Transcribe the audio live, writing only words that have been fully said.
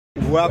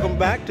Welcome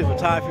back to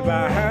Photography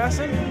by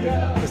Harrison.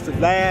 It's the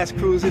last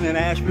cruising in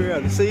Asheville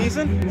of the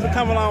season. So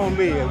come along with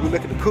me as we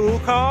look at the cool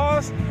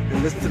cars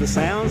and listen to the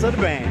sounds of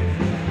the band.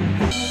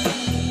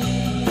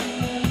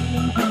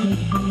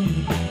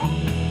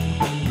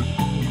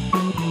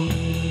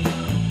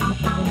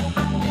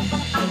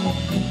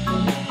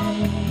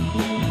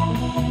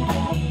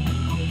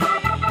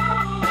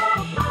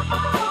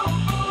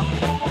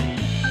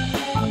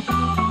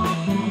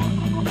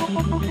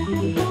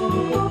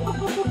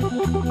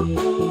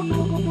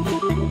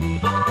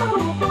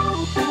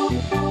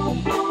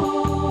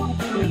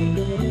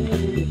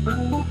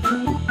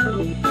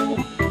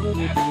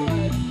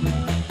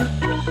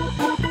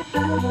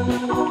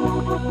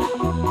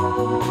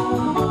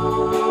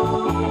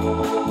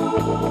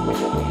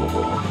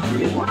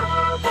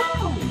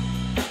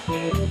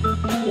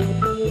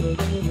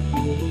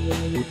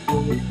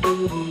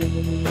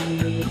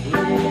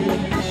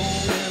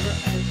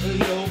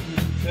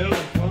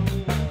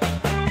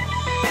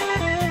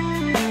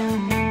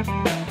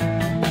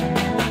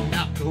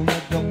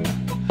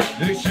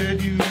 They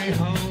said you ain't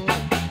home.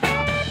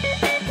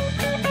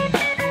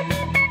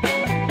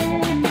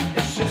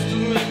 Your sister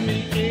let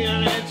me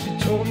in and she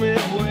told me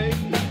away.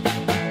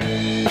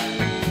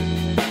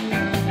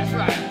 That's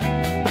right.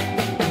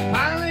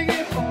 Finally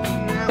get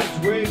home, now it's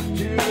way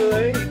too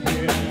late.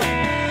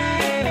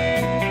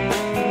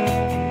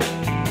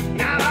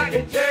 Now I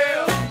can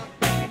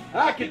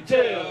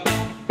tell,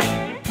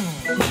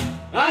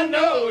 I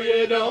know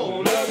you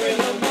don't love me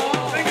no more.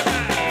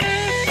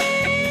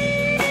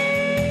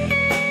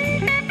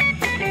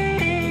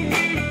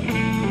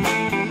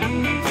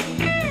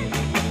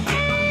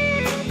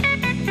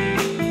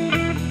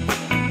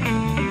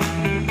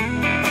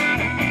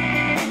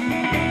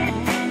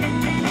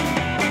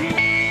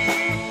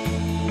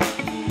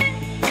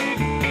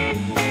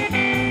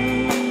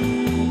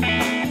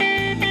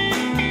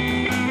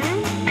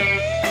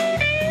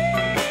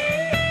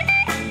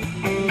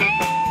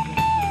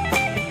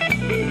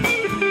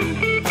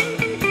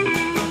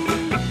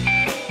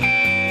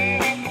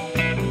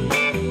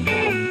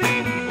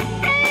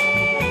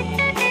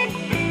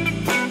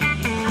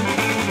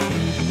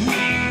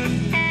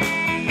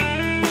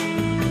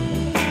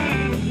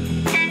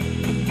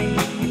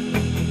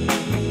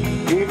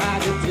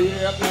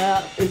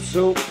 Now it's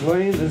so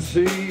plain to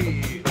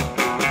see.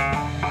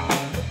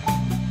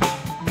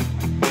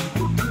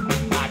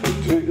 I can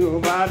tell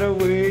by the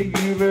way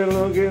you've been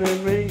looking at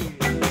me.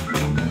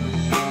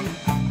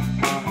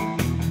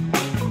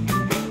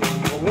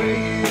 The way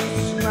you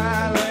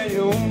smile and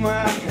you hold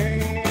my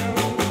hand.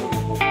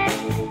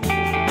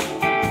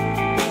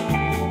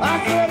 I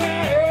said,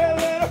 hey,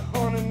 little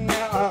honey,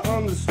 now I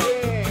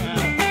understand.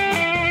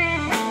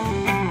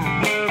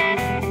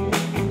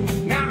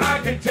 Now I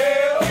can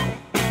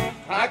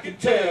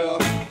tell,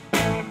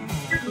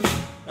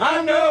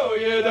 I know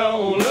you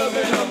don't love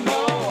me no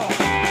more.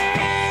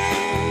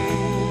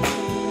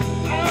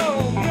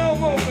 Oh, no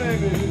more,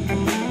 baby.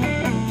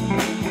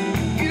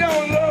 You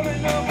don't love me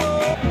no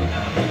more.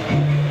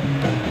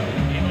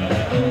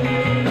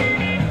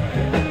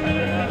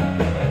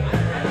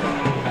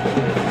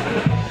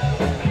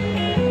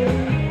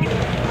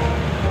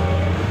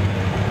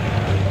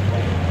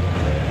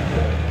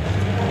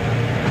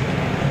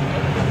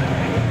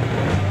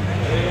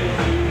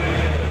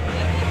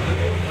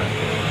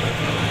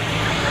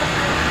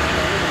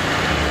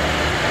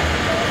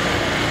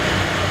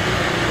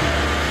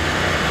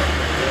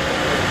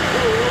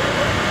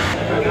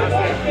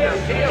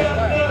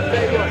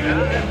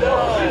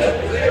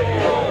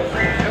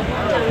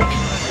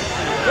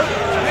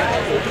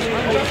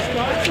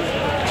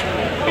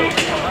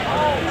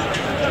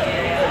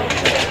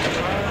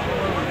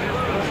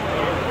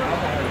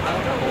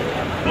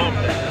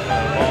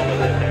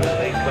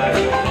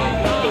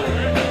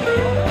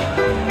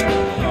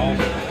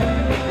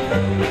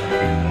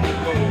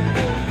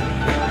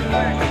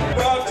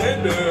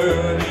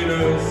 Bartender, need a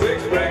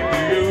six-pack to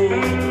go.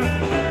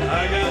 I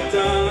got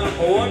time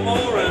for one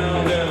more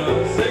round and a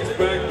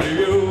six-pack to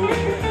go.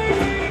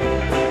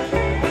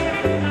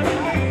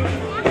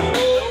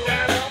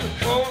 Down on the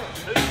corner,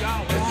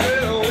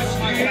 said, oh,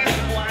 whiskey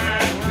and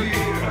wine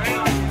beer.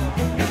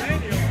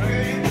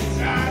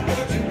 Inside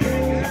what you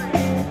doing?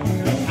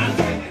 I'll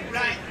take it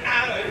right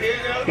out of here.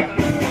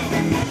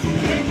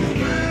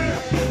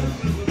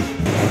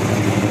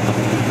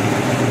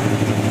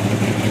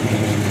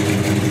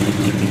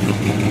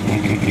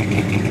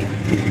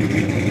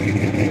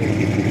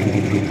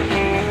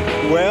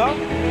 Well, I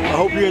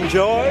hope you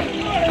enjoyed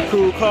the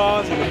cool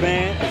cars and the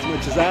band as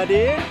much as I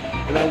did.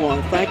 And I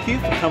want to thank you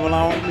for coming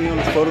along with me on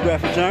this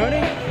photographic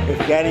journey. If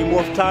you got any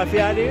more photography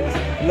ideas,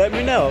 let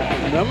me know.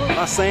 Remember,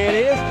 my saying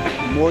is,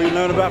 the more you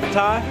learn about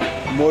photography,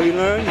 the more you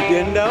learn, you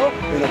didn't know.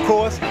 And of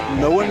course,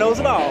 no one knows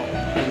it all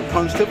when it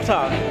comes to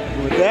photography.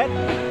 And with that,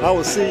 I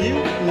will see you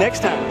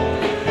next time.